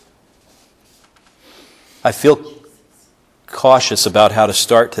I feel cautious about how to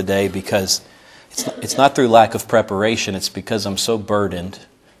start today because it's not through lack of preparation. It's because I'm so burdened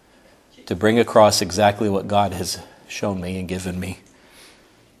to bring across exactly what God has shown me and given me.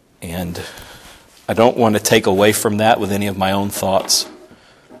 And I don't want to take away from that with any of my own thoughts.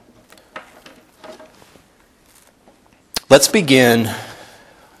 Let's begin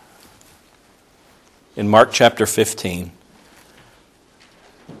in Mark chapter 15.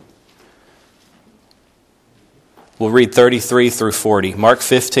 We'll read 33 through 40. Mark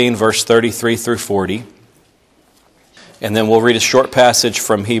 15, verse 33 through 40. And then we'll read a short passage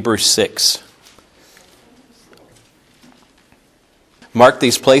from Hebrews 6. Mark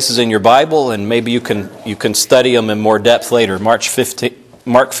these places in your Bible, and maybe you can study them in more depth later. Mark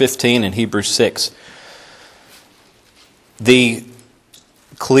 15 and Hebrews 6. The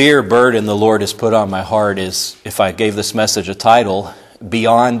clear burden the Lord has put on my heart is, if I gave this message a title,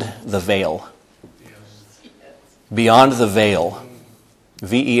 Beyond the Veil. Beyond the Veil.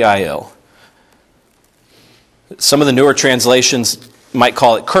 V-E-I-L. Some of the newer translations might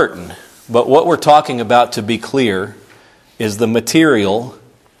call it curtain. But what we're talking about, to be clear, is the material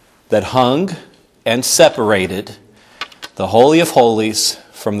that hung and separated the Holy of Holies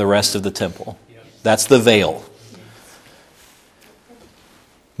from the rest of the temple. That's the veil.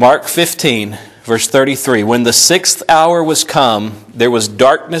 Mark 15, verse 33. When the 6th hour was come, there was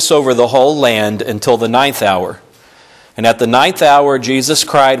darkness over the whole land until the 9th hour. And at the 9th hour, Jesus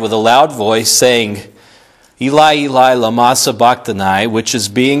cried with a loud voice, saying, Eli, Eli, lama sabachthani, which is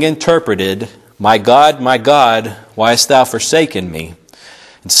being interpreted, my God, why hast thou forsaken me?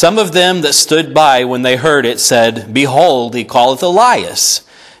 And some of them that stood by, when they heard it, said, Behold, he calleth Elias.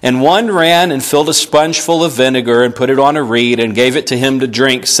 And one ran and filled a sponge full of vinegar, and put it on a reed, and gave it to him to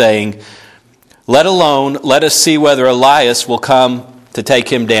drink, saying, Let alone, let us see whether Elias will come to take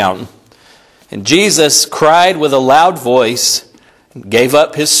him down. And Jesus cried with a loud voice, and gave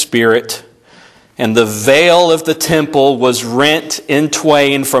up his spirit. And the veil of the temple was rent in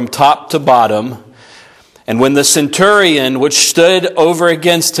twain from top to bottom. And when the centurion which stood over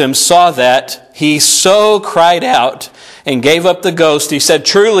against him saw that, he so cried out and gave up the ghost. He said,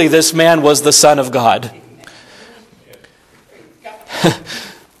 Truly this man was the Son of God.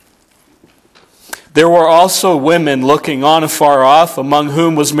 There were also women looking on afar off, among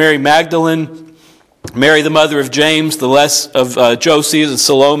whom was Mary Magdalene, Mary the mother of James, the less of Joses, and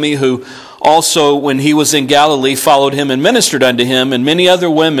Salome, who also, when he was in Galilee, followed him and ministered unto him, and many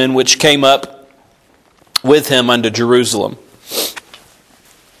other women which came up with him unto Jerusalem.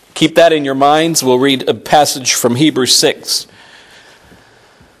 Keep that in your minds. We'll read a passage from Hebrews 6.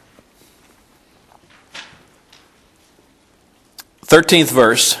 13th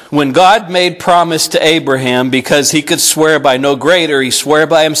verse. When God made promise to Abraham, because he could swear by no greater, he sware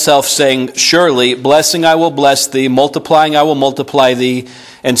by himself, saying, Surely, blessing I will bless thee, multiplying I will multiply thee.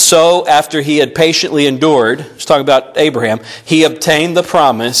 And so, after he had patiently endured, he's talking about Abraham, he obtained the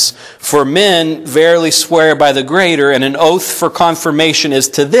promise. For men verily swear by the greater, and an oath for confirmation is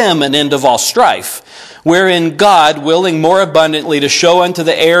to them an end of all strife. Wherein God, willing more abundantly to show unto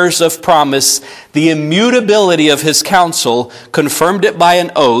the heirs of promise the immutability of his counsel, confirmed it by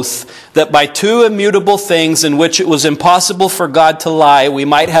an oath, that by two immutable things in which it was impossible for God to lie, we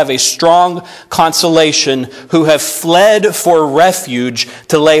might have a strong consolation, who have fled for refuge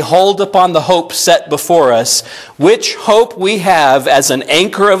to lay hold upon the hope set before us, which hope we have as an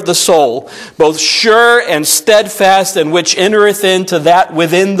anchor of the soul, both sure and steadfast, and which entereth into that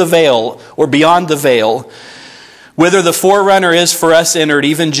within the veil, or beyond the veil, whither the forerunner is for us entered,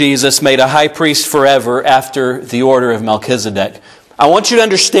 even Jesus, made a high priest forever after the order of Melchizedek. I want you to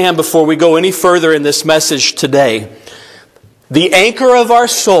understand before we go any further in this message today, the anchor of our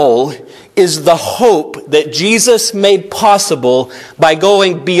soul is the hope that Jesus made possible by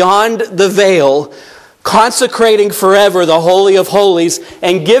going beyond the veil, consecrating forever the Holy of Holies,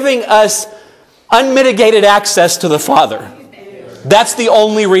 and giving us unmitigated access to the Father. That's the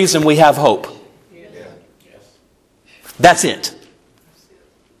only reason we have hope. That's it.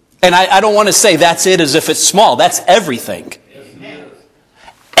 And I don't want to say that's it as if it's small. That's everything.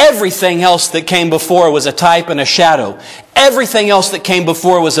 Everything else that came before was a type and a shadow. Everything else that came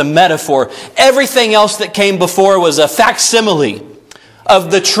before was a metaphor. Everything else that came before was a facsimile of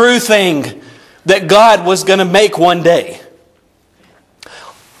the true thing that God was going to make one day.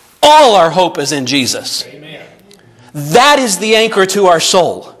 All our hope is in Jesus. Amen. That is the anchor to our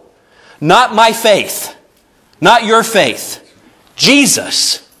soul. Not my faith. Not your faith.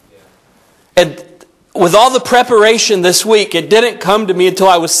 Jesus. And with all the preparation this week, it didn't come to me until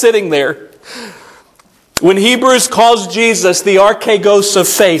I was sitting there. When Hebrews calls Jesus the archegos of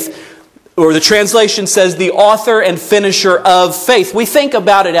faith, or the translation says the author and finisher of faith. We think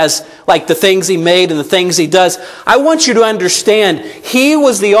about it as like the things he made and the things he does. I want you to understand, he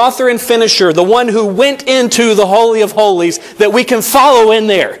was the author and finisher, the one who went into the Holy of Holies, that we can follow in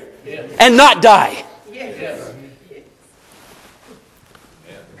there and not die.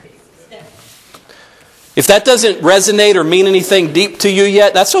 If that doesn't resonate or mean anything deep to you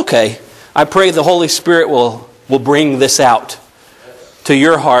yet, that's okay. I pray the Holy Spirit will bring this out to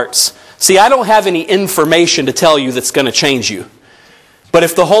your hearts. See, I don't have any information to tell you that's going to change you. But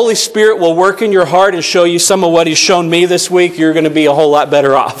if the Holy Spirit will work in your heart and show you some of what He's shown me this week, you're going to be a whole lot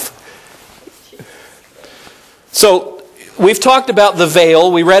better off. So, we've talked about the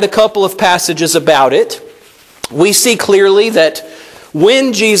veil. We read a couple of passages about it. We see clearly that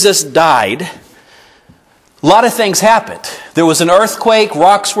when Jesus died, a lot of things happened. There was an earthquake,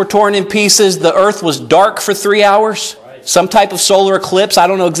 rocks were torn in pieces, the earth was dark for 3 hours. Some type of solar eclipse. I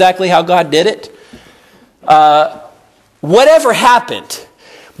don't know exactly how God did it. Whatever happened,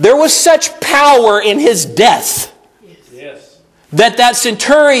 there was such power in His death that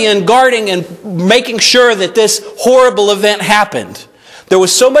centurion guarding and making sure that this horrible event happened, there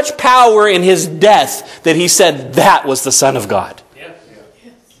was so much power in His death that he said that was the Son of God.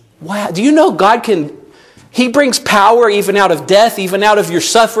 Wow. Do you know God can... He brings power even out of death, even out of your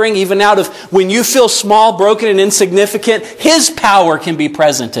suffering, even out of when you feel small, broken, and insignificant. His power can be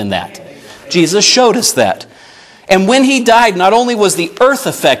present in that. Jesus showed us that. And when He died, not only was the earth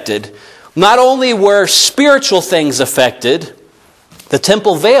affected, not only were spiritual things affected, the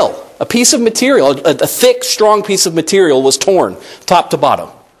temple veil, a piece of material, a thick, strong piece of material was torn top to bottom.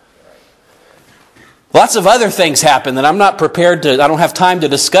 Lots of other things happen that I'm not prepared to, I don't have time to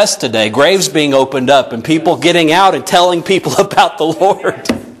discuss today. Graves being opened up and people getting out and telling people about the Lord.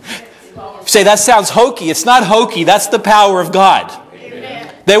 You say, that sounds hokey. It's not hokey. That's the power of God.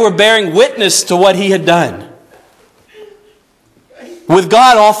 Amen. They were bearing witness to what He had done. With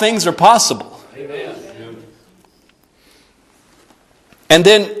God, all things are possible. Amen. And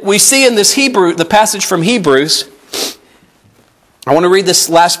then we see in this the passage from Hebrews, I want to read this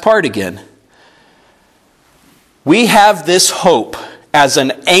last part again. We have this hope as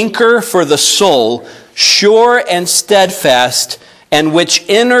an anchor for the soul, sure and steadfast, and which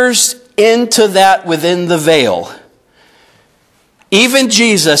enters into that within the veil. Even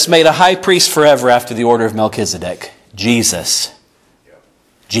Jesus made a high priest forever after the order of Melchizedek. Jesus.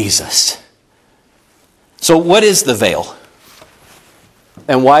 So what is the veil?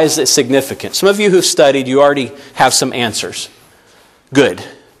 And why is it significant? Some of you who've studied, you already have some answers. Good.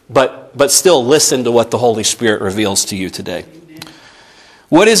 But still listen to what the Holy Spirit reveals to you today.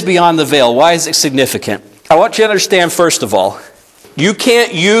 What is beyond the veil? Why is it significant? I want you to understand, first of all, you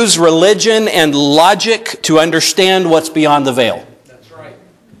can't use religion and logic to understand what's beyond the veil. That's right.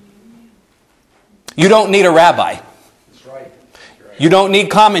 You don't need a rabbi. That's right. You don't need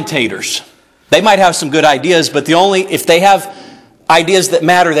commentators. They might have some good ideas, but if they have ideas that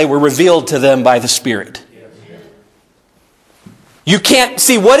matter, they were revealed to them by the Spirit. You can't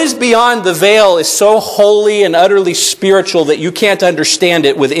see what is beyond the veil is so holy and utterly spiritual that you can't understand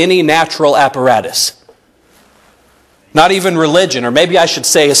it with any natural apparatus. Not even religion, or maybe I should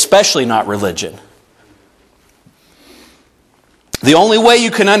say especially not religion. The only way you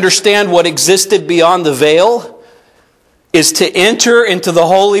can understand what existed beyond the veil is to enter into the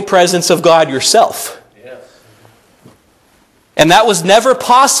holy presence of God yourself. And that was never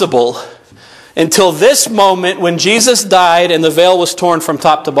possible until this moment when Jesus died and the veil was torn from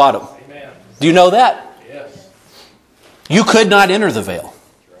top to bottom. Amen. Do you know that? Yes. You could not enter the veil.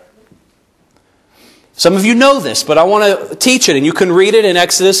 Some of you know this, but I want to teach it, and you can read it in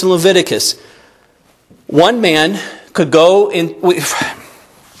Exodus and Leviticus. One man could go in...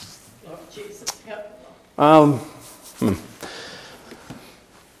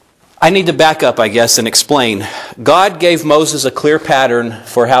 I need to back up, I guess, and explain. God gave Moses a clear pattern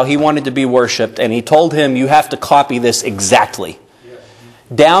for how He wanted to be worshipped, and He told him, you have to copy this exactly.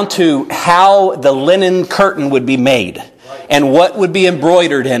 Down to how the linen curtain would be made, and what would be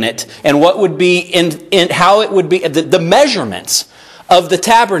embroidered in it, and what would be in how it would be, the measurements of the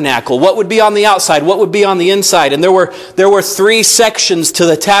tabernacle, what would be on the outside, what would be on the inside. And there were 3 sections to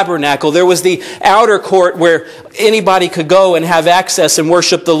the tabernacle. There was the outer court where anybody could go and have access and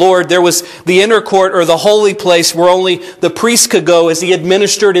worship the Lord. There was the inner court, or the holy place, where only the priest could go as he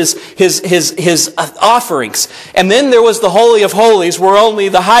administered his offerings. And then there was the Holy of Holies, where only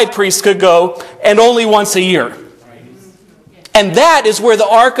the high priest could go, and only once a year. And that is where the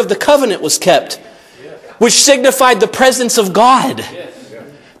Ark of the Covenant was kept, which signified the presence of God.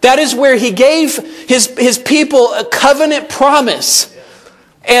 That is where He gave His people a covenant promise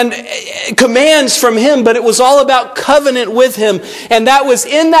and commands from him, but it was all about covenant with him. And that was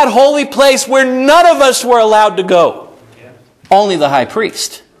in that holy place where none of us were allowed to go. Only the high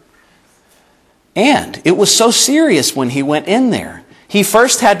priest. And it was so serious when he went in there. He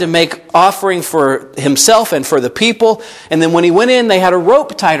first had to make offering for himself and for the people. And then when he went in, they had a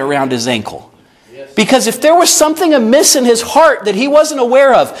rope tied around his ankle. Because if there was something amiss in his heart that he wasn't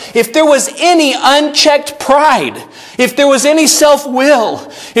aware of, if there was any unchecked pride, if there was any self-will,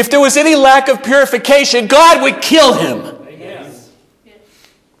 if there was any lack of purification, God would kill him. Amen.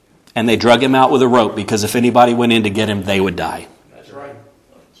 And they drug him out with a rope because if anybody went in to get him, they would die. That's right.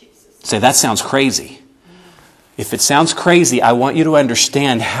 Say, that sounds crazy. If it sounds crazy, I want you to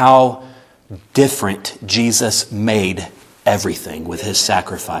understand how different Jesus made everything with his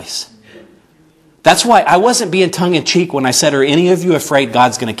sacrifice. That's why I wasn't being tongue-in-cheek when I said, are any of you afraid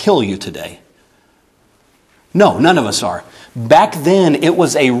God's going to kill you today? No, none of us are. Back then, it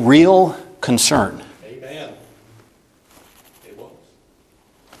was a real concern. Amen. It was.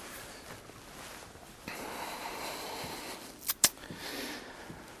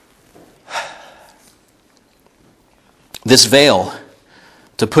 This veil,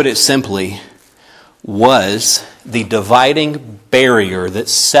 to put it simply, was the dividing barrier that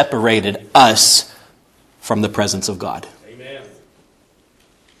separated us from the presence of God. Amen.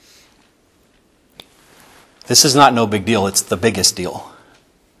 This is not no big deal. It's the biggest deal.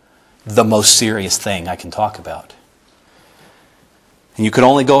 The most serious thing I can talk about. And you could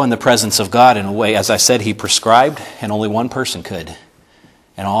only go in the presence of God in a way, as I said, he prescribed, and only one person could.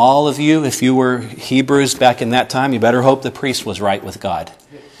 And all of you, if you were Hebrews back in that time, you better hope the priest was right with God.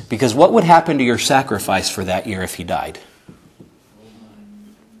 Because what would happen to your sacrifice for that year if he died?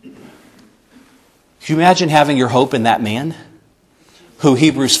 Can you imagine having your hope in that man? Who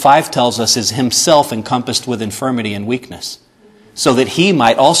Hebrews 5 tells us is himself encompassed with infirmity and weakness. So that he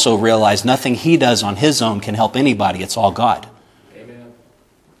might also realize nothing he does on his own can help anybody. It's all God. Amen.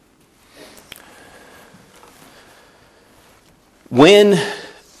 When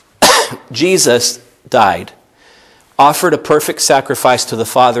Jesus died, offered a perfect sacrifice to the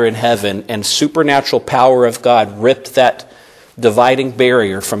Father in heaven, and supernatural power of God ripped that dividing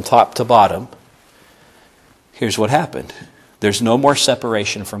barrier from top to bottom, here's what happened. There's no more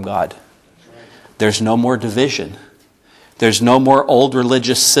separation from God. There's no more division. There's no more old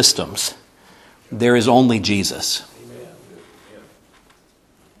religious systems. There is only Jesus.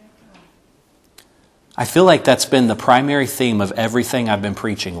 I feel like that's been the primary theme of everything I've been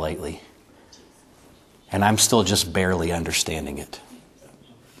preaching lately. And I'm still just barely understanding it.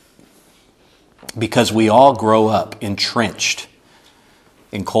 Because we all grow up entrenched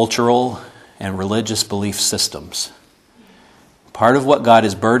in cultural and religious belief systems. Part of what God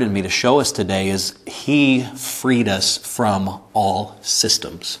has burdened me to show us today is he freed us from all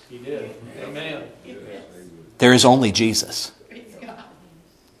systems. He did. Amen. There is only Jesus.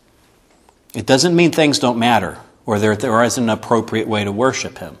 It doesn't mean things don't matter or there isn't an appropriate way to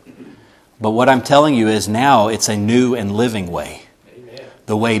worship him. But what I'm telling you is now it's a new and living way. Amen.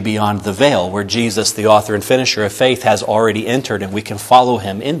 The way beyond the veil, where Jesus, the author and finisher of faith, has already entered and we can follow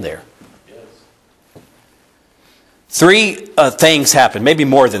him in there. Yes. 3 things happened, maybe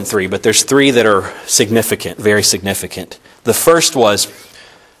more than 3, but there's 3 that are significant, very significant. The first was,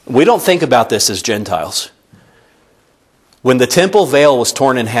 we don't think about this as Gentiles. When the temple veil was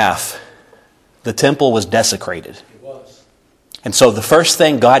torn in half, the temple was desecrated. It was. And so the first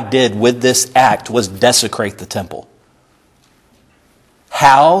thing God did with this act was desecrate the temple.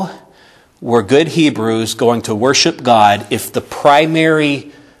 How were good Hebrews going to worship God if the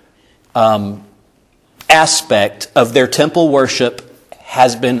primary aspect of their temple worship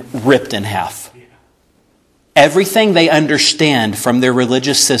has been ripped in half? Everything they understand from their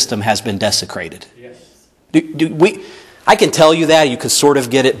religious system has been desecrated. Yes. I can tell you that, you can sort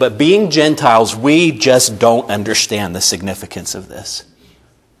of get it, but being Gentiles, we just don't understand the significance of this.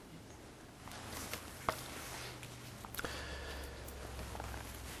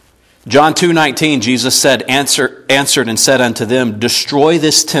 John 2:19, Jesus said, answered and said unto them, destroy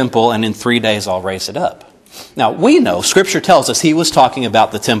this temple, and in 3 days I'll raise it up. Now, we know, Scripture tells us he was talking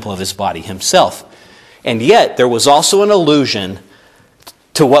about the temple of his body himself. And yet, there was also an allusion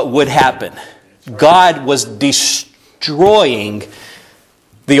to what would happen. God was destroying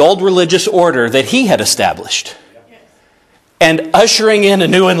the old religious order that he had established and ushering in a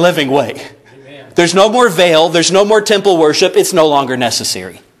new and living way. There's no more veil. There's no more temple worship. It's no longer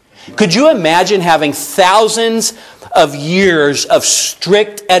necessary. Could you imagine having thousands of years of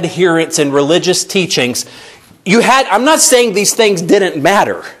strict adherence in religious teachings? I'm not saying these things didn't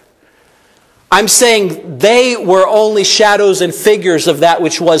matter, I'm saying they were only shadows and figures of that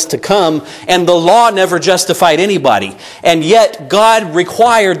which was to come, and the law never justified anybody. And yet God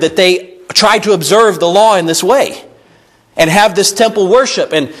required that they try to observe the law in this way and have this temple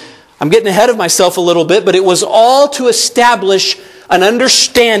worship. And I'm getting ahead of myself a little bit, but it was all to establish an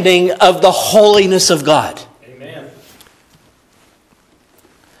understanding of the holiness of God. Amen.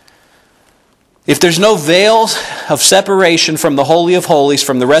 If there's no veil of separation from the Holy of Holies,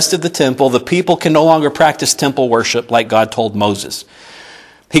 from the rest of the temple, the people can no longer practice temple worship like God told Moses.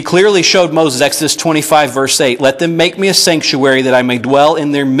 He clearly showed Moses, Exodus 25, verse 8, "Let them make me a sanctuary that I may dwell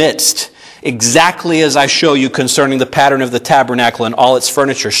in their midst. Exactly as I show you concerning the pattern of the tabernacle and all its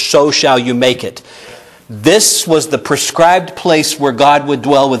furniture, so shall you make it." This was the prescribed place where God would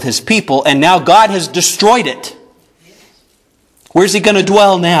dwell with His people, and now God has destroyed it. Where's He going to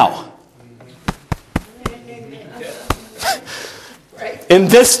dwell now? In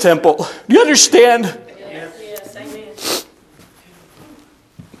this temple. Do you understand? Yes, amen.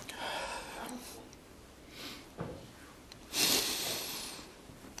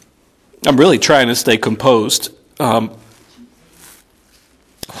 I'm really trying to stay composed.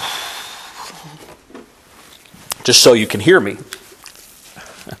 Just so you can hear me.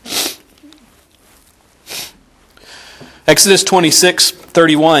 Exodus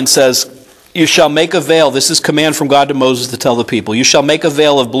 26:31 says, "You shall make a veil." This is command from God to Moses to tell the people. "You shall make a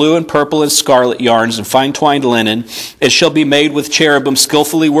veil of blue and purple and scarlet yarns and fine twined linen. It shall be made with cherubim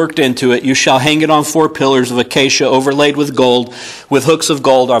skillfully worked into it. You shall hang it on 4 pillars of acacia overlaid with gold, with hooks of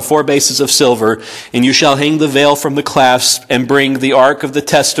gold on 4 bases of silver. And you shall hang the veil from the clasp and bring the ark of the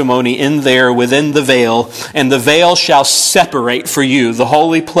testimony in there within the veil. And the veil shall separate for you the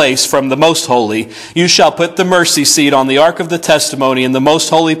holy place from the most holy. You shall put the mercy seat on the ark of the testimony in the most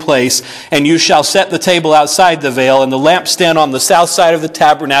holy place. And you shall set the table outside the veil and the lampstand on the south side of the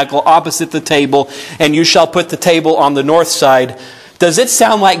tabernacle opposite the table. And you shall put the table on the north side." Does it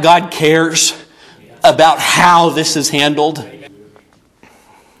sound like God cares about how this is handled?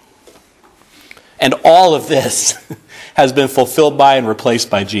 And all of this has been fulfilled by and replaced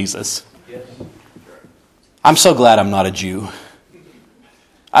by Jesus. I'm so glad I'm not a Jew.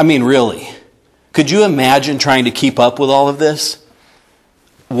 I mean, really. Could you imagine trying to keep up with all of this?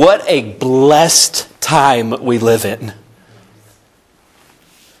 What a blessed time we live in.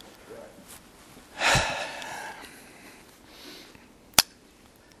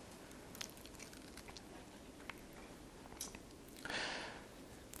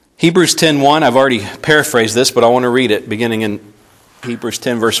 Hebrews 10:1, I've already paraphrased this, but I want to read it beginning in Hebrews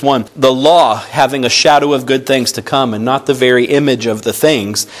 10 verse 1. "The law, having a shadow of good things to come and not the very image of the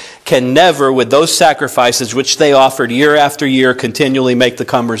things, can never, with those sacrifices which they offered year after year, continually make the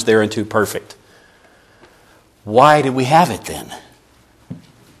comers thereunto perfect." Why did we have it then?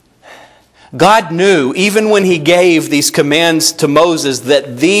 God knew, even when He gave these commands to Moses,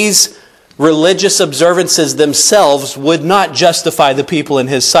 that these religious observances themselves would not justify the people in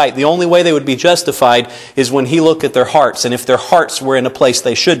His sight. The only way they would be justified is when He looked at their hearts. And if their hearts were in a place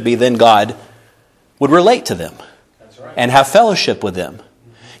they should be, then God would relate to them and have fellowship with them.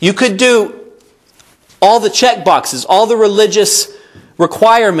 You could do all the check boxes, all the religious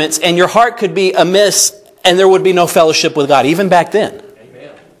requirements, and your heart could be amiss, and there would be no fellowship with God, even back then.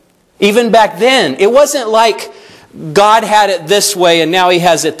 Amen. Even back then, it wasn't like God had it this way and now He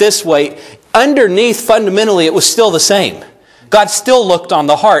has it this way. Underneath, fundamentally, it was still the same. God still looked on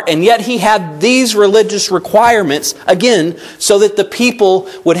the heart, and yet He had these religious requirements, again, so that the people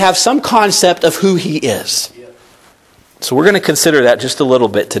would have some concept of who He is. So we're going to consider that just a little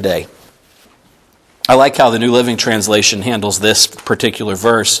bit today. I like how the New Living Translation handles this particular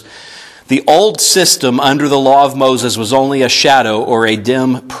verse. "The old system under the law of Moses was only a shadow or a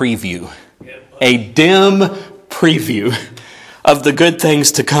dim preview." A dim preview of the good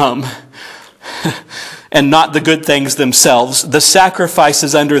things to come, and not the good things themselves. The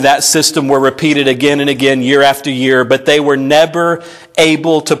sacrifices under that system were repeated again and again, year after year, but they were never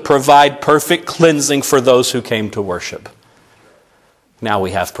able to provide perfect cleansing for those who came to worship. Now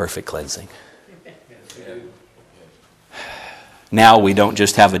we have perfect cleansing. Now we don't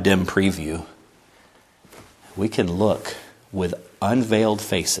just have a dim preview. We can look with unveiled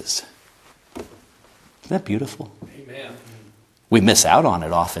faces. Isn't that beautiful? Amen. We miss out on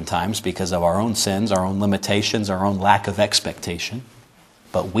it oftentimes because of our own sins, our own limitations, our own lack of expectation.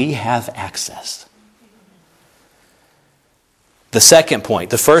 But we have access. The second point.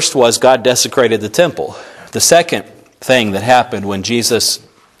 The first was God desecrated the temple. The second thing that happened when Jesus'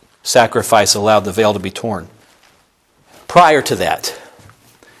 sacrifice allowed the veil to be torn. Prior to that,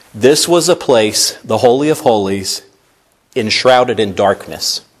 this was a place, the Holy of Holies, enshrouded in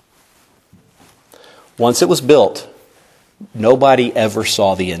darkness. once it was built, nobody ever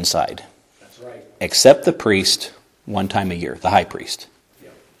saw the inside. That's right. Except the priest one time a year, the high priest.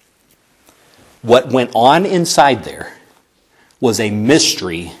 Yep. What went on inside there was a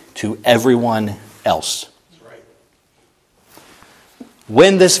mystery to everyone else. That's right.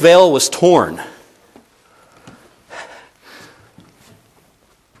 When this veil was torn,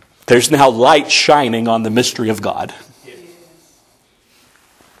 there's now light shining on the mystery of God.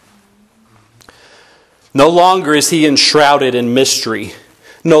 No longer is he enshrouded in mystery.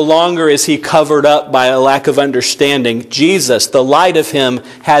 No longer is he covered up by a lack of understanding. Jesus, the light of him,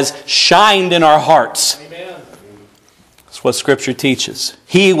 has shined in our hearts. Amen. That's what Scripture teaches.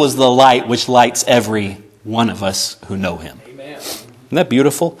 He was the light which lights every one of us who know him. Amen. Isn't that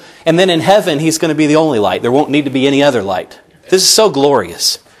beautiful? And then in heaven, he's going to be the only light. There won't need to be any other light. This is so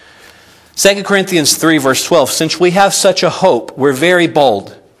glorious. 2 Corinthians 3 verse 12, since we have such a hope, we're very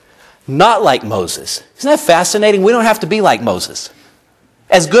bold. Not like Moses. Isn't that fascinating? We don't have to be like Moses.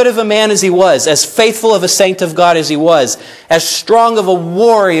 As good of a man as he was, as faithful of a saint of God as he was, as strong of a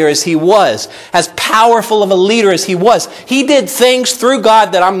warrior as he was, as powerful of a leader as he was, he did things through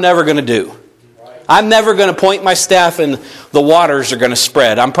God that I'm never going to do. I'm never going to point my staff and the waters are going to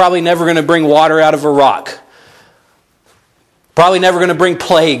spread. I'm probably never going to bring water out of a rock. Probably never going to bring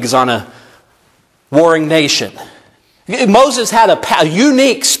plagues on a warring nation. Moses had a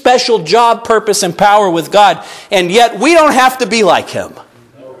unique, special job, purpose, and power with God, and yet we don't have to be like him.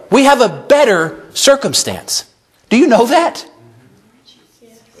 We have a better circumstance. Do you know that?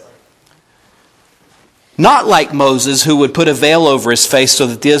 Not like Moses, who would put a veil over his face so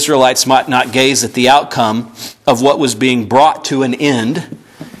that the Israelites might not gaze at the outcome of what was being brought to an end.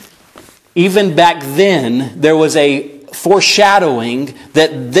 Even back then, there was a foreshadowing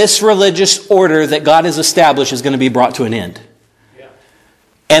that this religious order that God has established is going to be brought to an end. Yeah.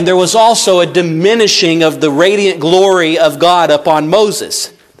 And there was also a diminishing of the radiant glory of God upon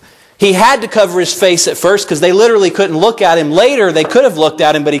Moses. He had to cover his face at first because they literally couldn't look at him. Later, they could have looked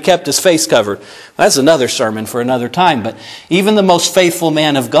at him, but he kept his face covered. That's another sermon for another time. But even the most faithful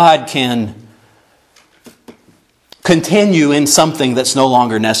man of God can continue in something that's no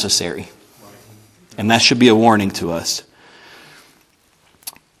longer necessary. And that should be a warning to us.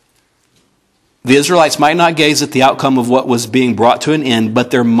 The Israelites might not gaze at the outcome of what was being brought to an end,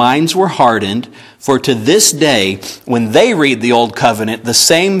 but their minds were hardened. For to this day, when they read the Old Covenant, the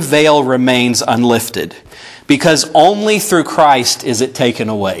same veil remains unlifted. Because only through Christ is it taken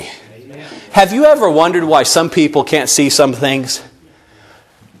away. Amen. Have you ever wondered why some people can't see some things?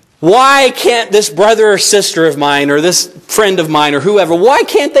 Why can't this brother or sister of mine or this friend of mine or whoever, why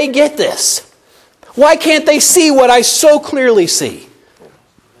can't they get this? Why can't they see what I so clearly see?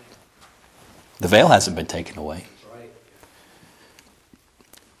 The veil hasn't been taken away.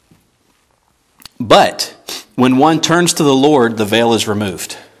 But when one turns to the Lord, the veil is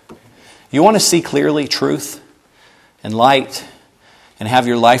removed. You want to see clearly truth and light and have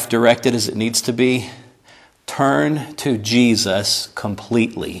your life directed as it needs to be? Turn to Jesus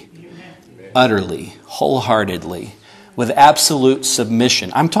completely, utterly, wholeheartedly, with absolute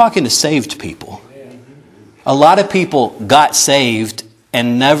submission. I'm talking to saved people. A lot of people got saved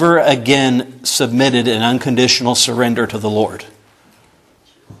and never again submitted an unconditional surrender to the Lord.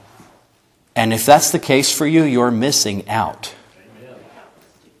 And if that's the case for you, you're missing out.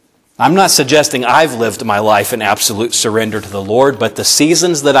 I'm not suggesting I've lived my life in absolute surrender to the Lord, but the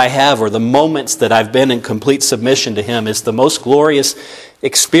seasons that I have or the moments that I've been in complete submission to Him is the most glorious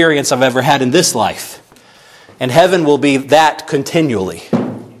experience I've ever had in this life. And heaven will be that continually.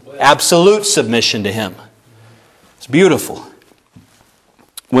 Absolute submission to Him. It's beautiful.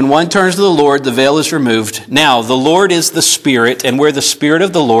 When one turns to the Lord, the veil is removed. Now, the Lord is the Spirit, and where the Spirit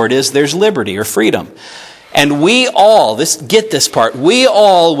of the Lord is, there's liberty or freedom. And we all, get this part, we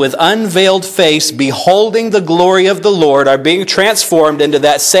all with unveiled face, beholding the glory of the Lord, are being transformed into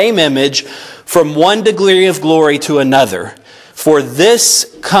that same image from one degree of glory to another. For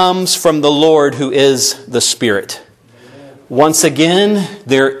this comes from the Lord who is the Spirit. Once again,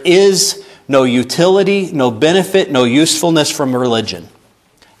 there is no utility, no benefit, no usefulness from religion.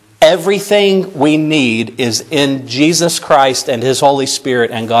 Everything we need is in Jesus Christ and His Holy Spirit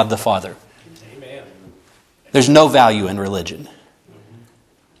and God the Father. Amen. There's no value in religion.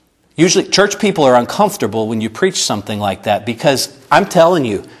 Usually church people are uncomfortable when you preach something like that because I'm telling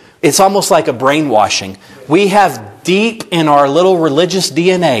you, it's almost like a brainwashing. We have deep in our little religious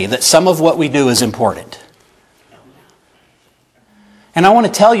DNA that some of what we do is important. And I want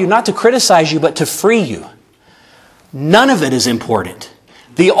to tell you, not to criticize you, but to free you. None of it is important.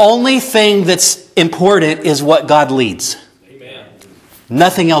 The only thing that's important is what God leads. Amen.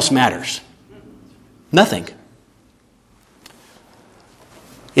 Nothing else matters. Nothing.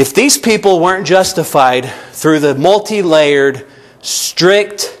 If these people weren't justified through the multi-layered,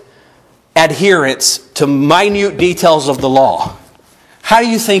 strict adherence to minute details of the law, how do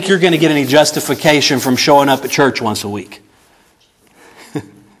you think you're going to get any justification from showing up at church once a week?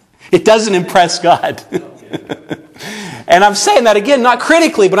 It doesn't impress God. And I'm saying that again, not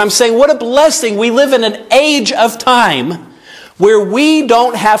critically, but I'm saying what a blessing. We live in an age of time where we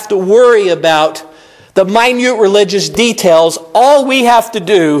don't have to worry about the minute religious details. All we have to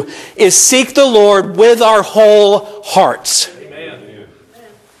do is seek the Lord with our whole hearts. Amen.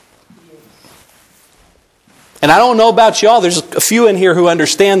 And I don't know about y'all, there's a few in here who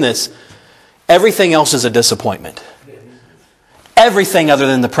understand this. Everything else is a disappointment. Everything other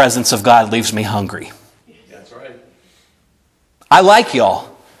than the presence of God leaves me hungry. That's right. I like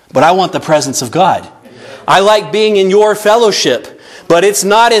y'all, but I want the presence of God. I like being in your fellowship, but it's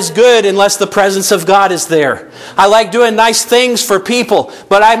not as good unless the presence of God is there. I like doing nice things for people,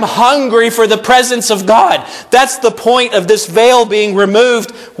 but I'm hungry for the presence of God. That's the point of this veil being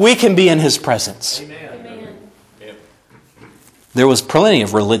removed. We can be in His presence. Amen. There was plenty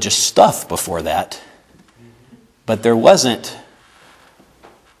of religious stuff before that, but there wasn't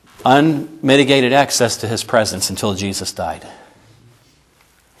unmitigated access to His presence until Jesus died.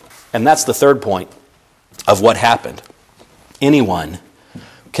 And that's the third point of what happened. Anyone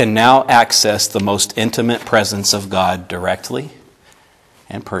can now access the most intimate presence of God directly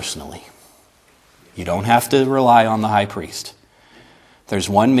and personally. You don't have to rely on the high priest. There's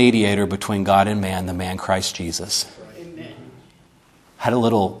one mediator between God and man, the man Christ Jesus. Amen. I had a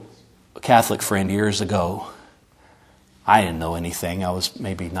little Catholic friend years ago. I didn't know anything. I was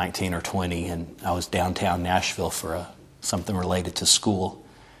maybe 19 or 20, and I was downtown Nashville for something related to school,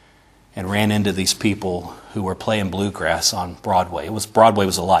 and ran into these people who were playing bluegrass on Broadway. Broadway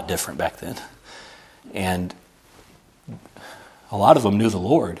was a lot different back then. And a lot of them knew the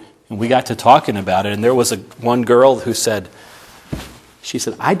Lord. And we got to talking about it, and there was one girl who said,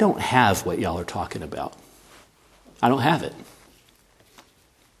 I don't have what y'all are talking about. I don't have it.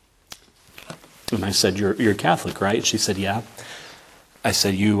 And I said, you're Catholic, right? She said, yeah. I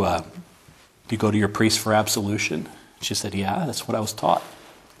said, you go to your priest for absolution? She said, yeah, that's what I was taught.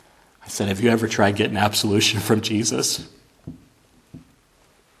 I said, have you ever tried getting absolution from Jesus?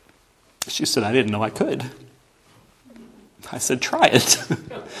 She said, I didn't know I could. I said, try it.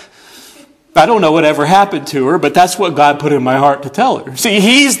 I don't know what ever happened to her, but that's what God put in my heart to tell her. See,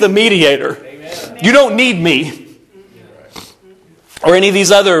 He's the mediator. Amen. You don't need me or any of these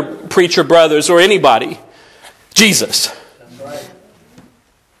other preacher brothers or anybody. Jesus. That's right.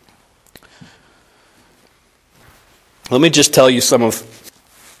 Let me just tell you some of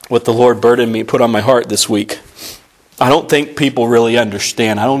what the Lord burdened me, put on my heart this week. I don't think people really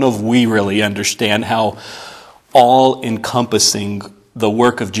understand. I don't know if we really understand how all-encompassing the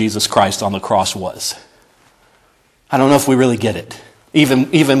work of Jesus Christ on the cross was. I don't know if we really get it.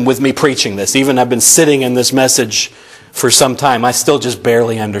 Even with me preaching this, even I've been sitting in this message for some time, I still just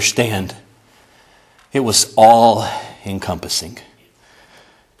barely understand. It was all-encompassing.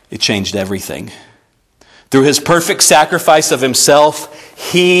 It changed everything. Through His perfect sacrifice of Himself,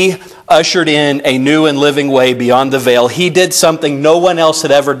 He ushered in a new and living way beyond the veil. He did something no one else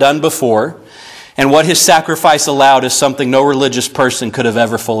had ever done before. And what His sacrifice allowed is something no religious person could have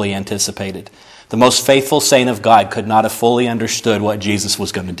ever fully anticipated. The most faithful saint of God could not have fully understood what Jesus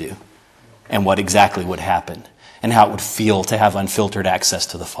was going to do and what exactly would happen and how it would feel to have unfiltered access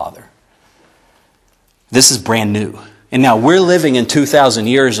to the Father. This is brand new. And now we're living in 2,000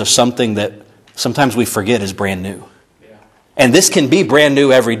 years of something that sometimes we forget is brand new. Yeah. And this can be brand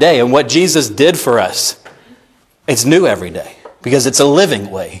new every day. And what Jesus did for us, it's new every day because it's a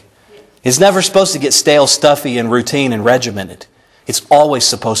living way. It's never supposed to get stale, stuffy, and routine and regimented. It's always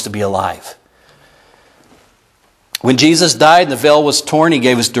supposed to be alive. When Jesus died and the veil was torn, He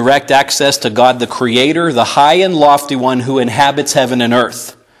gave us direct access to God the Creator, the high and lofty one who inhabits heaven and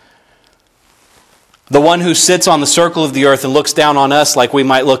earth. The one who sits on the circle of the earth and looks down on us like we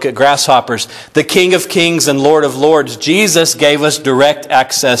might look at grasshoppers. The King of Kings and Lord of Lords. Jesus gave us direct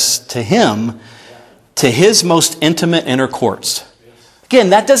access to Him, to His most intimate inner courts.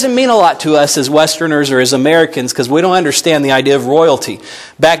 Again, that doesn't mean a lot to us as Westerners or as Americans because we don't understand the idea of royalty.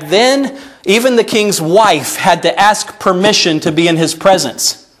 Back then, even the king's wife had to ask permission to be in his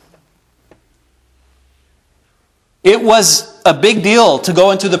presence. It was a big deal to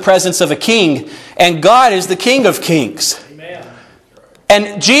go into the presence of a king, and God is the King of Kings. Amen.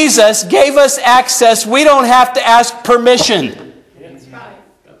 And Jesus gave us access. We don't have to ask permission.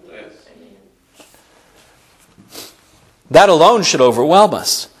 That alone should overwhelm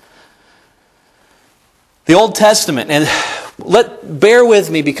us. The Old Testament, and bear with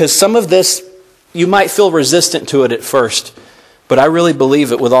me because some of this, you might feel resistant to it at first, but I really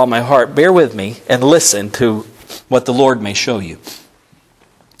believe it with all my heart. Bear with me and listen to what the Lord may show you.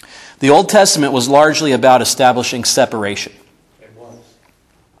 The Old Testament was largely about establishing separation. It was.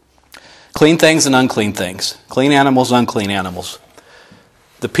 Clean things and unclean things. Clean animals, unclean animals.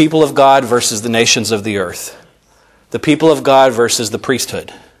 The people of God versus the nations of the earth. The people of God versus the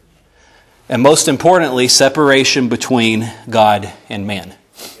priesthood. And most importantly, separation between God and man.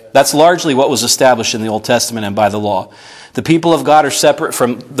 That's largely what was established in the Old Testament and by the law. The people of God are separate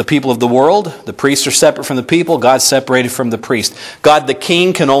from the people of the world. The priests are separate from the people. God's separated from the priest. God the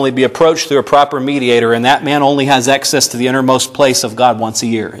king can only be approached through a proper mediator, and that man only has access to the innermost place of God once a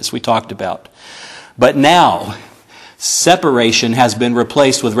year, as we talked about. But now, separation has been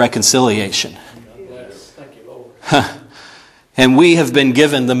replaced with reconciliation. Yes. Thank you, Lord. And we have been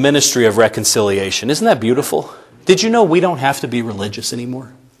given the ministry of reconciliation. Isn't that beautiful? Did you know we don't have to be religious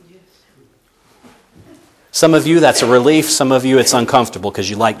anymore? Some of you, that's a relief. Some of you, it's uncomfortable because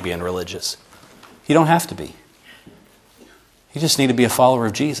you like being religious. You don't have to be. You just need to be a follower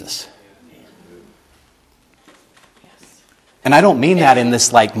of Jesus. And I don't mean that in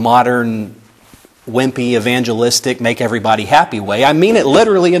this like modern, wimpy, evangelistic, make everybody happy way. I mean it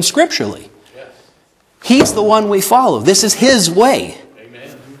literally and scripturally. He's the one we follow. This is His way.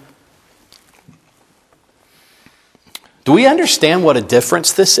 Amen. Do we understand what a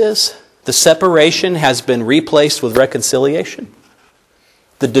difference this is? The separation has been replaced with reconciliation.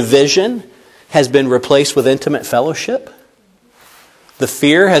 The division has been replaced with intimate fellowship. The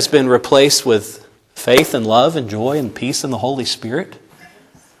fear has been replaced with faith and love and joy and peace in the Holy Spirit.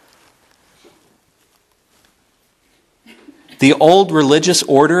 The old religious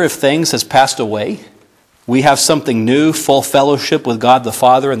order of things has passed away. We have something new, full fellowship with God the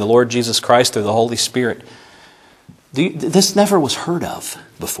Father and the Lord Jesus Christ through the Holy Spirit. This never was heard of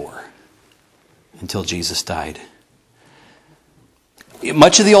before until Jesus died.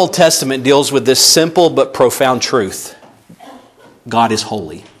 Much of the Old Testament deals with this simple but profound truth. God is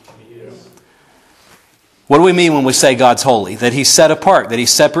holy. What do we mean when we say God's holy? That He's set apart, that He's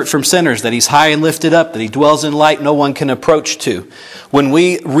separate from sinners, that He's high and lifted up, that He dwells in light no one can approach to. When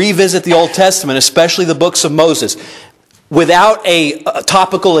we revisit the Old Testament, especially the books of Moses, without a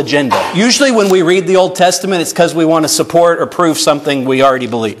topical agenda. Usually when we read the Old Testament, it's because we want to support or prove something we already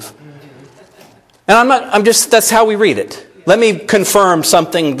believe. And that's how we read it. Let me confirm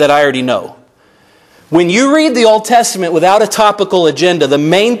something that I already know. When you read the Old Testament without a topical agenda, the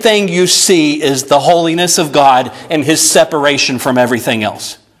main thing you see is the holiness of God and His separation from everything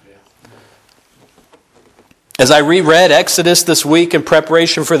else. As I reread Exodus this week in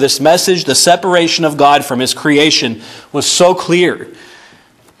preparation for this message, the separation of God from His creation was so clear.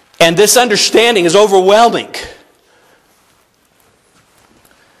 And this understanding is overwhelming.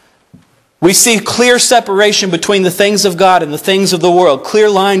 We see clear separation between the things of God and the things of the world. Clear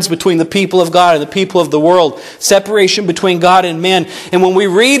lines between the people of God and the people of the world. Separation between God and man. And when we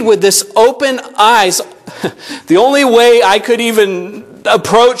read with this open eyes, the only way I could even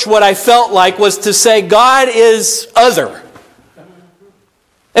approach what I felt like was to say God is other.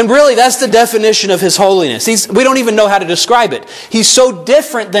 And really that's the definition of His holiness. We don't even know how to describe it. He's so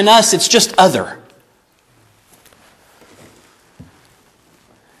different than us, it's just other.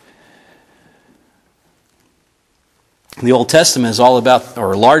 The Old Testament is all about,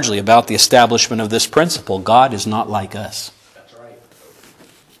 or largely about, the establishment of this principle. God is not like us. That's right.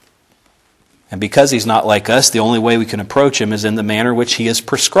 And because He's not like us, the only way we can approach Him is in the manner which He has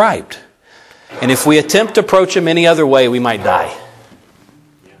prescribed. And if we attempt to approach Him any other way, we might die.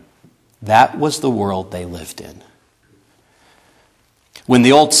 That was the world they lived in. When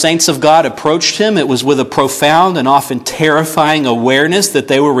the old saints of God approached Him, it was with a profound and often terrifying awareness that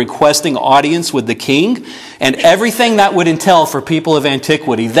they were requesting audience with the King and everything that would entail for people of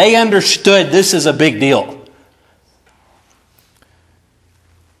antiquity. They understood this is a big deal.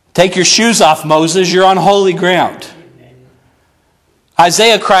 Take your shoes off, Moses. You're on holy ground.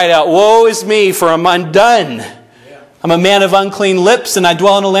 Isaiah cried out, "Woe is me, for I'm undone. I'm a man of unclean lips, and I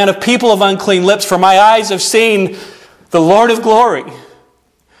dwell in a land of people of unclean lips, for my eyes have seen the Lord of glory."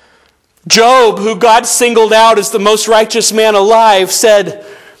 Job, who God singled out as the most righteous man alive, said,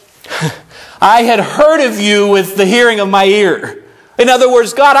 "I had heard of you with the hearing of my ear." In other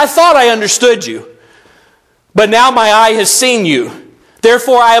words, God, I thought I understood you, but now my eye has seen you.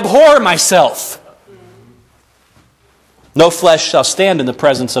 Therefore I abhor myself. No flesh shall stand in the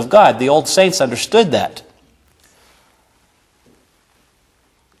presence of God. The old saints understood that.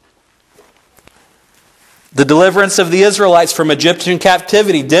 The deliverance of the Israelites from Egyptian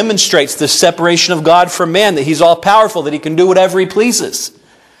captivity demonstrates the separation of God from man, that He's all-powerful, that He can do whatever He pleases.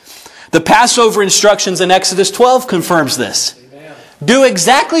 The Passover instructions in Exodus 12 confirms this. Amen. Do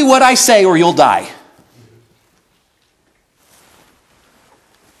exactly what I say or you'll die.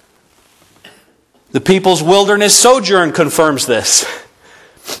 The people's wilderness sojourn confirms this.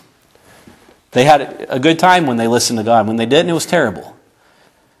 They had a good time when they listened to God. When they didn't, it was terrible.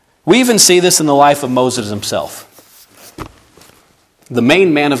 We even see this in the life of Moses himself. The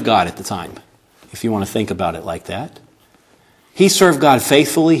main man of God at the time, if you want to think about it like that. He served God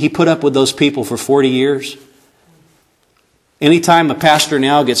faithfully. He put up with those people for 40 years. Anytime a pastor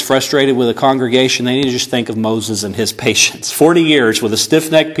now gets frustrated with a congregation, they need to just think of Moses and his patience. 40 years with a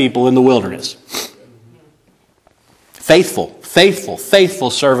stiff-necked people in the wilderness. Faithful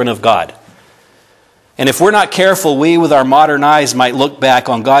servant of God. And if we're not careful, we with our modern eyes might look back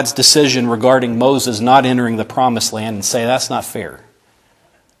on God's decision regarding Moses not entering the promised land and say, that's not fair.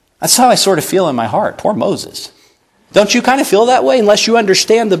 That's how I sort of feel in my heart. Poor Moses. Don't you kind of feel that way unless you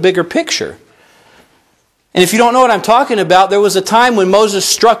understand the bigger picture? And if you don't know what I'm talking about, there was a time when Moses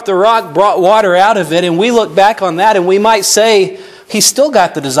struck the rock, brought water out of it, and we look back on that and we might say, he still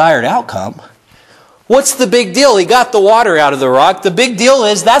got the desired outcome. What's the big deal? He got the water out of the rock. The big deal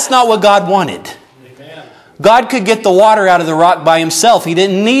is that's not what God wanted. Amen. God could get the water out of the rock by Himself. He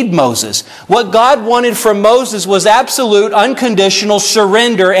didn't need Moses. What God wanted from Moses was absolute, unconditional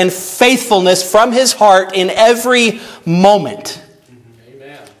surrender and faithfulness from his heart in every moment.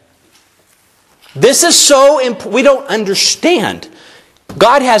 Amen. This is so important. We don't understand.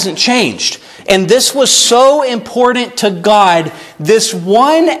 God hasn't changed. And this was so important to God. This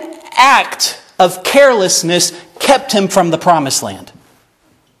one act of carelessness kept him from the promised land.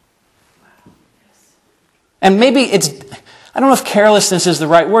 And maybe I don't know if carelessness is the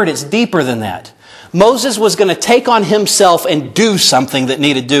right word. It's deeper than that. Moses was going to take on himself and do something that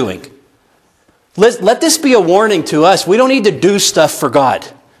needed doing. Let this be a warning to us. We don't need to do stuff for God.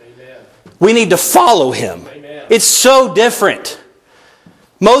 Amen. We need to follow Him. Amen. It's so different.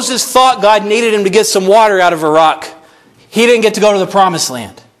 Moses thought God needed him to get some water out of a rock. He didn't get to go to the promised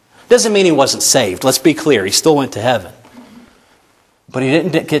land. Doesn't mean he wasn't saved. Let's be clear. He still went to heaven. But he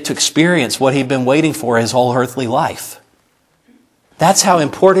didn't get to experience what he'd been waiting for his whole earthly life. That's how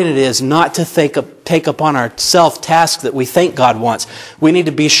important it is not to take upon ourselves tasks that we think God wants. We need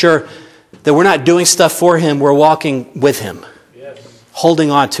to be sure that we're not doing stuff for Him. We're walking with Him. Yes. Holding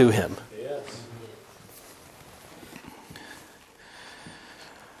on to Him. Yes.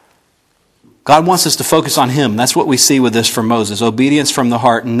 God wants us to focus on Him. That's what we see with this from Moses. Obedience from the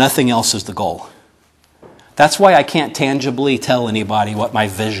heart, and nothing else is the goal. That's why I can't tangibly tell anybody what my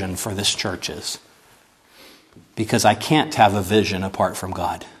vision for this church is. Because I can't have a vision apart from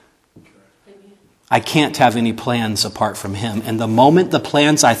God. I can't have any plans apart from Him. And the moment the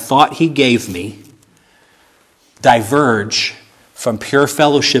plans I thought He gave me diverge from pure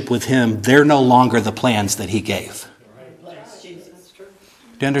fellowship with Him, they're no longer the plans that He gave. Do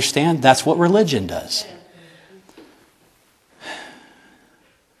you understand? That's what religion does.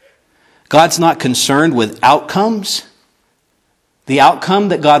 God's not concerned with outcomes. The outcome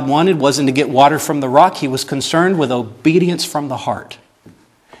that God wanted wasn't to get water from the rock. He was concerned with obedience from the heart.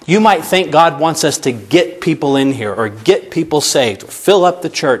 You might think God wants us to get people in here or get people saved or fill up the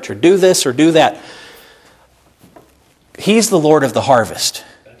church or do this or do that. He's the Lord of the harvest.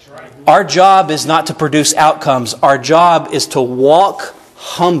 That's right. Our job is not to produce outcomes. Our job is to walk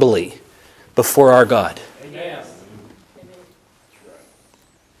humbly before our God. Amen.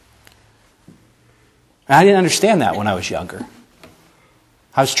 I didn't understand that when I was younger.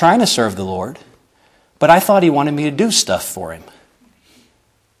 I was trying to serve the Lord, but I thought He wanted me to do stuff for Him.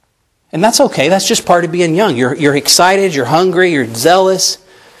 And that's okay. That's just part of being young. You're excited, you're hungry, you're zealous.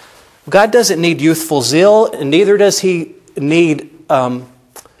 God doesn't need youthful zeal, and neither does He need the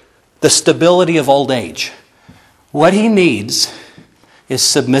stability of old age. What He needs is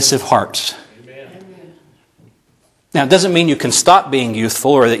submissive hearts. Amen. Now, it doesn't mean you can stop being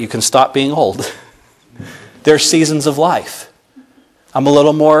youthful or that you can stop being old. There are seasons of life. I'm a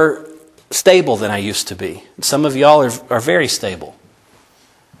little more stable than I used to be. Some of y'all are very stable.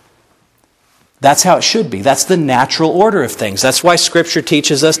 That's how it should be. That's the natural order of things. That's why Scripture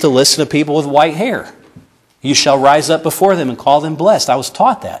teaches us to listen to people with white hair. You shall rise up before them and call them blessed. I was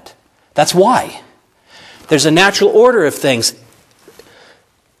taught that. That's why. There's a natural order of things.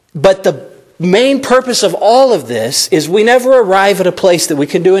 But the main purpose of all of this is we never arrive at a place that we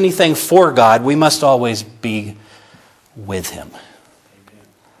can do anything for God. We must always be with Him.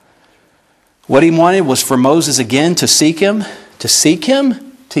 What He wanted was for Moses again to seek Him,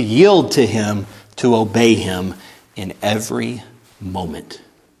 to yield to Him, to obey him in every moment.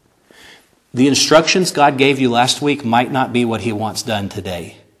 The instructions God gave you last week might not be what he wants done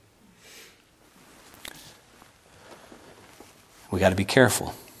today. We got to be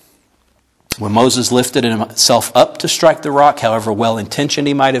careful. When Moses lifted himself up to strike the rock, however well-intentioned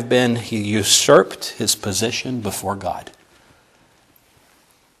he might have been, he usurped his position before God.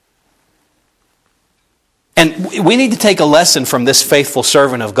 And we need to take a lesson from this faithful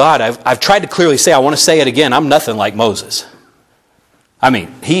servant of God. I've tried to clearly say, I want to say it again, I'm nothing like Moses. I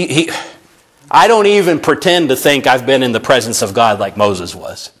mean, I don't even pretend to think I've been in the presence of God like Moses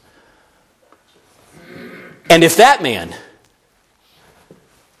was. And if that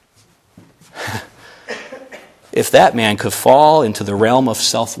man could fall into the realm of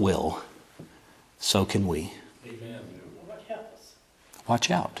self-will, so can we. Amen.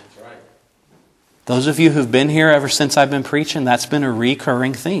 Watch out. That's right. Those of you who've been here ever since I've been preaching, that's been a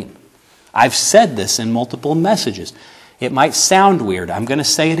recurring theme. I've said this in multiple messages. It might sound weird. I'm going to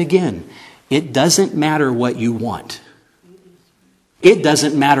say it again. It doesn't matter what you want. It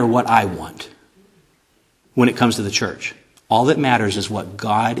doesn't matter what I want when it comes to the church. All that matters is what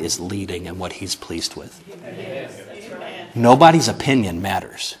God is leading and what he's pleased with. Nobody's opinion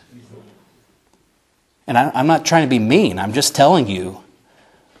matters. And I'm not trying to be mean. I'm just telling you,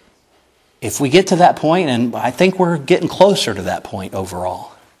 if we get to that point, and I think we're getting closer to that point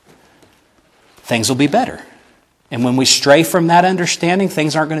overall, things will be better. And when we stray from that understanding,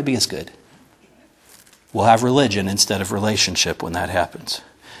 things aren't going to be as good. We'll have religion instead of relationship when that happens.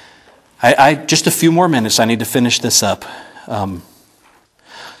 Just a few more minutes. I need to finish this up.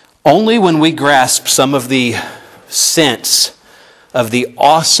 Only when we grasp some of the sense of the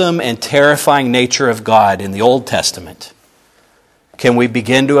awesome and terrifying nature of God in the Old Testament can we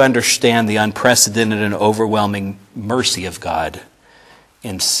begin to understand the unprecedented and overwhelming mercy of God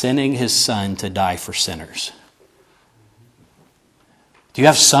in sending his Son to die for sinners. Do you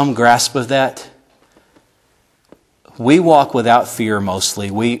have some grasp of that? We walk without fear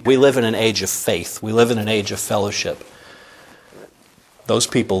mostly. We live in an age of faith. We live in an age of fellowship. Those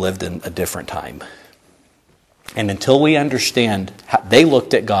people lived in a different time. And until we understand how they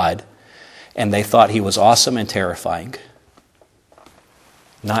looked at God and they thought he was awesome and terrifying,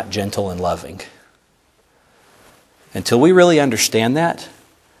 not gentle and loving. Until we really understand that,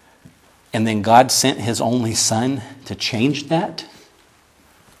 and then God sent his only Son to change that,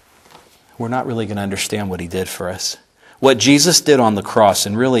 we're not really going to understand what he did for us. What Jesus did on the cross,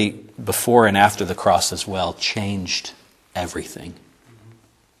 and really before and after the cross as well, changed everything.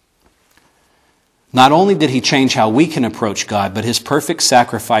 Not only did he change how we can approach God, but his perfect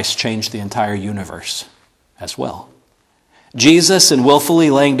sacrifice changed the entire universe as well. Jesus, in willfully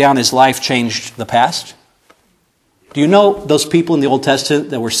laying down his life, changed the past. Do you know those people in the Old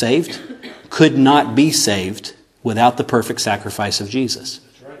Testament that were saved could not be saved without the perfect sacrifice of Jesus?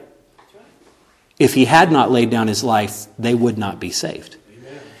 That's right. If he had not laid down his life, they would not be saved.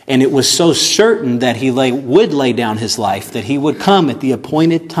 Amen. And it was so certain that he would lay down his life, that he would come at the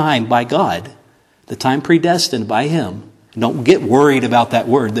appointed time by God, the time predestined by him. Don't get worried about that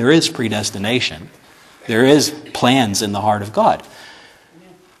word. There is predestination. There is plans in the heart of God.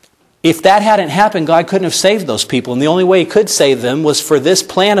 If that hadn't happened, God couldn't have saved those people. And the only way he could save them was for this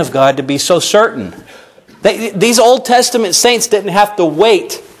plan of God to be so certain. These Old Testament saints didn't have to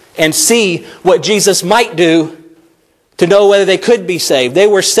wait and see what Jesus might do to know whether they could be saved. They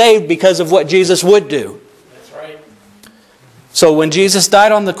were saved because of what Jesus would do. That's right. So when Jesus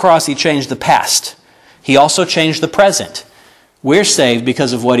died on the cross, he changed the past. He also changed the present. We're saved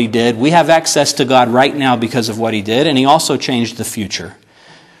because of what he did. We have access to God right now because of what he did. And he also changed the future.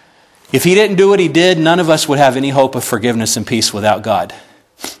 If he didn't do what he did, none of us would have any hope of forgiveness and peace without God.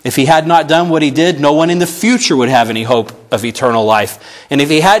 If he had not done what he did, no one in the future would have any hope of eternal life. And if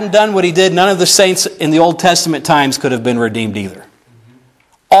he hadn't done what he did, none of the saints in the Old Testament times could have been redeemed either.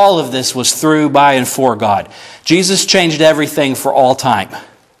 All of this was through, by, and for God. Jesus changed everything for all time.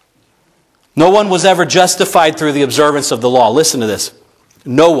 No one was ever justified through the observance of the law. Listen to this.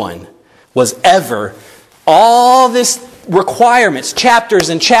 No one was ever, all this requirements, chapters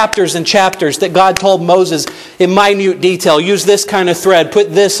and chapters and chapters that God told Moses in minute detail. Use this kind of thread,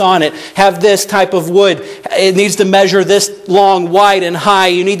 put this on it, have this type of wood. It needs to measure this long, wide, and high.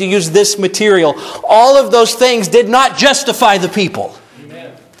 You need to use this material. All of those things did not justify the people.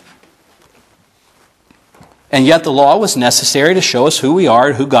 Amen. And yet the law was necessary to show us who we are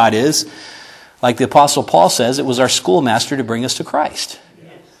and who God is. Like the Apostle Paul says, it was our schoolmaster to bring us to Christ.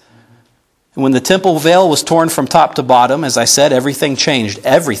 And when the temple veil was torn from top to bottom, as I said, everything changed.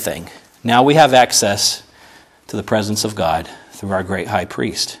 Everything. Now we have access to the presence of God through our great high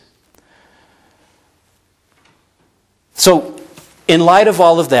priest. So, in light of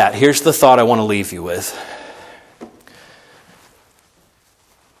all of that, here's the thought I want to leave you with.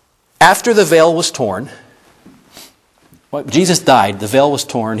 After the veil was torn, Jesus died, the veil was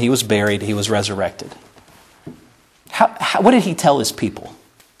torn, he was buried, he was resurrected. What did he tell his people?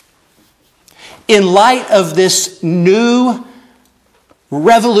 In light of this new,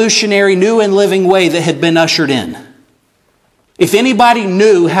 revolutionary, new and living way that had been ushered in, if anybody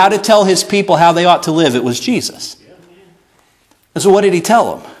knew how to tell his people how they ought to live, it was Jesus. And so what did he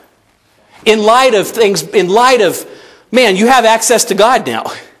tell them? In light of, man, you have access to God now.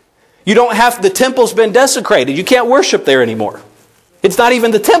 You don't have, the temple's been desecrated. You can't worship there anymore. It's not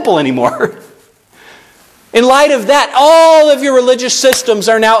even the temple anymore. In light of that, all of your religious systems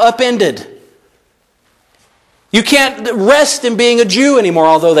are now upended. You can't rest in being a Jew anymore,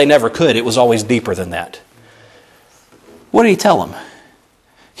 although they never could. It was always deeper than that. What did he tell them?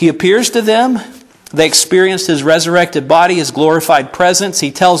 He appears to them. They experienced his resurrected body, his glorified presence.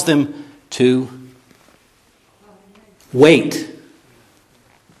 He tells them to wait.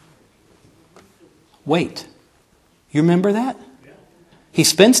 Wait. You remember that? He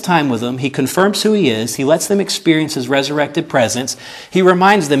spends time with them. He confirms who he is. He lets them experience his resurrected presence. He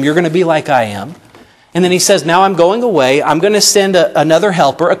reminds them, you're going to be like I am. And then he says, now I'm going away. I'm going to send another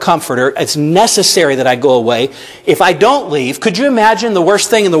helper, a comforter. It's necessary that I go away. If I don't leave, could you imagine the worst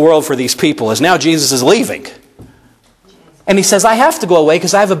thing in the world for these people is now Jesus is leaving. And he says, I have to go away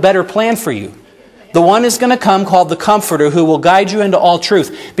because I have a better plan for you. The one is going to come called the Comforter who will guide you into all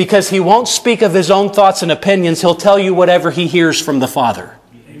truth, because he won't speak of his own thoughts and opinions. He'll tell you whatever he hears from the Father.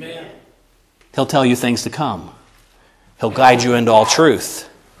 Amen. He'll tell you things to come. He'll guide you into all truth.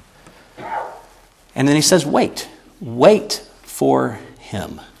 And then he says, wait. Wait for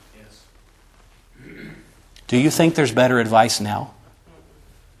him. Do you think there's better advice now?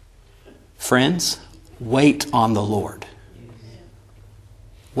 Friends, wait on the Lord.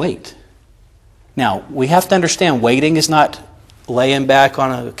 Wait. Now, we have to understand waiting is not laying back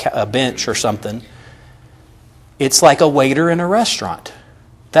on a bench or something. It's like a waiter in a restaurant.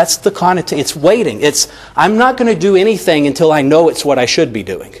 That's the connotation. It's waiting. I'm not going to do anything until I know it's what I should be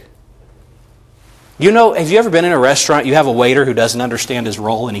doing. You know, have you ever been in a restaurant, you have a waiter who doesn't understand his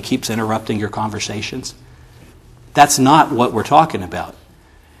role and he keeps interrupting your conversations? That's not what we're talking about.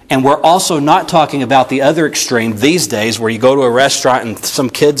 And we're also not talking about the other extreme these days where you go to a restaurant and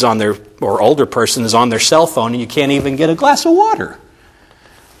some kids or older person is on their cell phone and you can't even get a glass of water.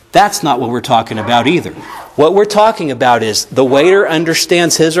 That's not what we're talking about either. What we're talking about is the waiter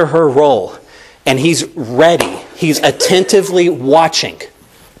understands his or her role and he's ready. He's attentively watching.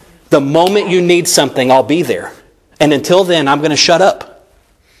 The moment you need something, I'll be there. And until then, I'm going to shut up.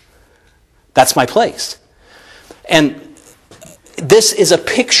 That's my place. And this is a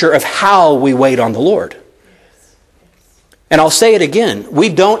picture of how we wait on the Lord. And I'll say it again. We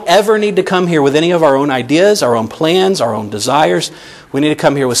don't ever need to come here with any of our own ideas, our own plans, our own desires. We need to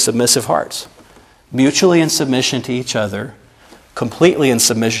come here with submissive hearts. Mutually in submission to each other, completely in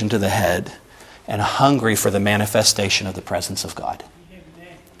submission to the head, and hungry for the manifestation of the presence of God.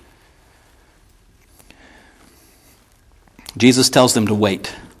 Jesus tells them to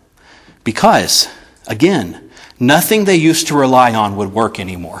wait. Because, again, nothing they used to rely on would work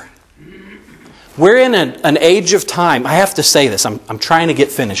anymore. We're in an age of time. I have to say this. I'm trying to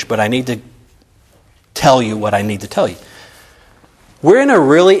get finished, but I need to tell you what I need to tell you. We're in a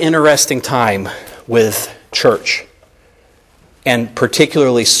really interesting time with church, and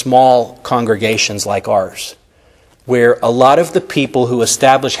particularly small congregations like ours, where a lot of the people who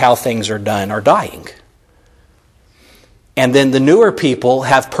establish how things are done are dying. And then the newer people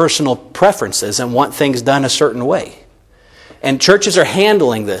have personal preferences and want things done a certain way. And churches are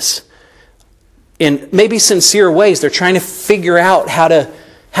handling this in maybe sincere ways. They're trying to figure out how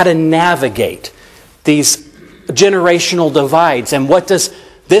to navigate these generational divides. And what does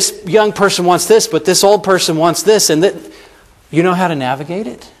this young person wants this, but this old person wants this. And that, you know how to navigate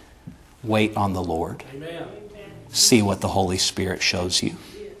it? Wait on the Lord. Amen. See what the Holy Spirit shows you.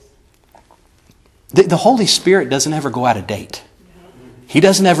 The Holy Spirit doesn't ever go out of date. He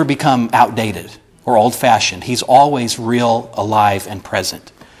doesn't ever become outdated or old-fashioned. He's always real, alive, and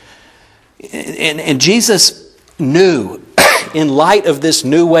present. And Jesus knew, in light of this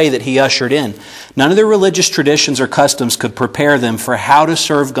new way that he ushered in, none of the religious traditions or customs could prepare them for how to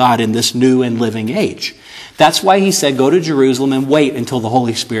serve God in this new and living age. That's why he said, go to Jerusalem and wait until the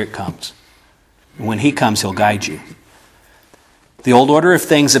Holy Spirit comes. And when he comes, he'll guide you. The old order of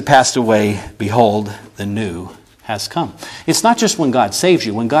things have passed away. Behold, the new has come. It's not just when God saves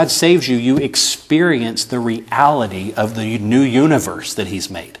you. When God saves you, you experience the reality of the new universe that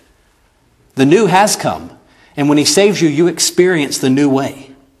he's made. The new has come. And when He saves you, you experience the new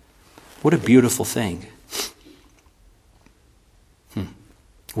way. What a beautiful thing.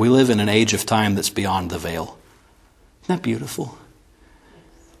 We live in an age of time that's beyond the veil. Isn't that beautiful?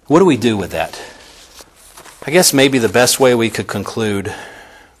 What do we do with that? I guess maybe the best way we could conclude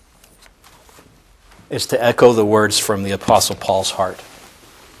is to echo the words from the Apostle Paul's heart.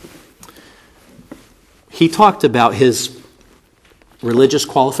 He talked about his religious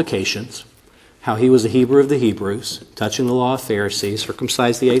qualifications, how he was a Hebrew of the Hebrews, touching the law of Pharisees,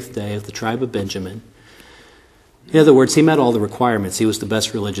 circumcised the 8th day, of the tribe of Benjamin. In other words, he met all the requirements. He was the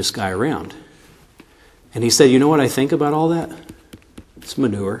best religious guy around. And he said, you know what I think about all that? It's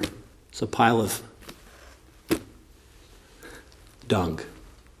manure. It's a pile of dung.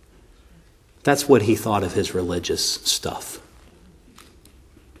 That's what he thought of his religious stuff.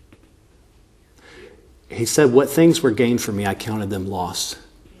 He said, what things were gained for me, I counted them lost.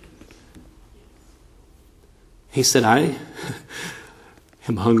 He said, I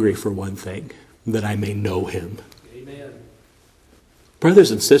am hungry for one thing, that I may know Him. Amen.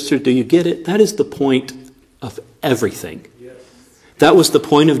 Brothers and sisters, do you get it? That is the point of everything. Yes. That was the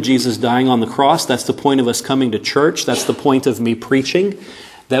point of Jesus dying on the cross. That's the point of us coming to church. That's the point of me preaching,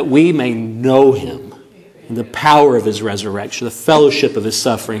 that we may know Him. And the power of His resurrection, the fellowship of His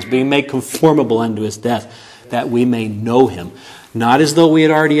sufferings, being made conformable unto His death, that we may know Him. Not as though we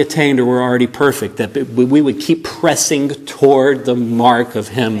had already attained or were already perfect, that we would keep pressing toward the mark of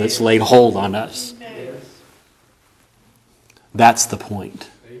Him that's laid hold on us. That's the point.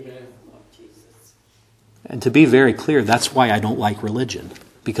 Amen. And to be very clear, that's why I don't like religion.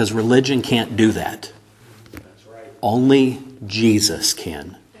 Because religion can't do that. That's right. Only Jesus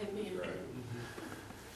can.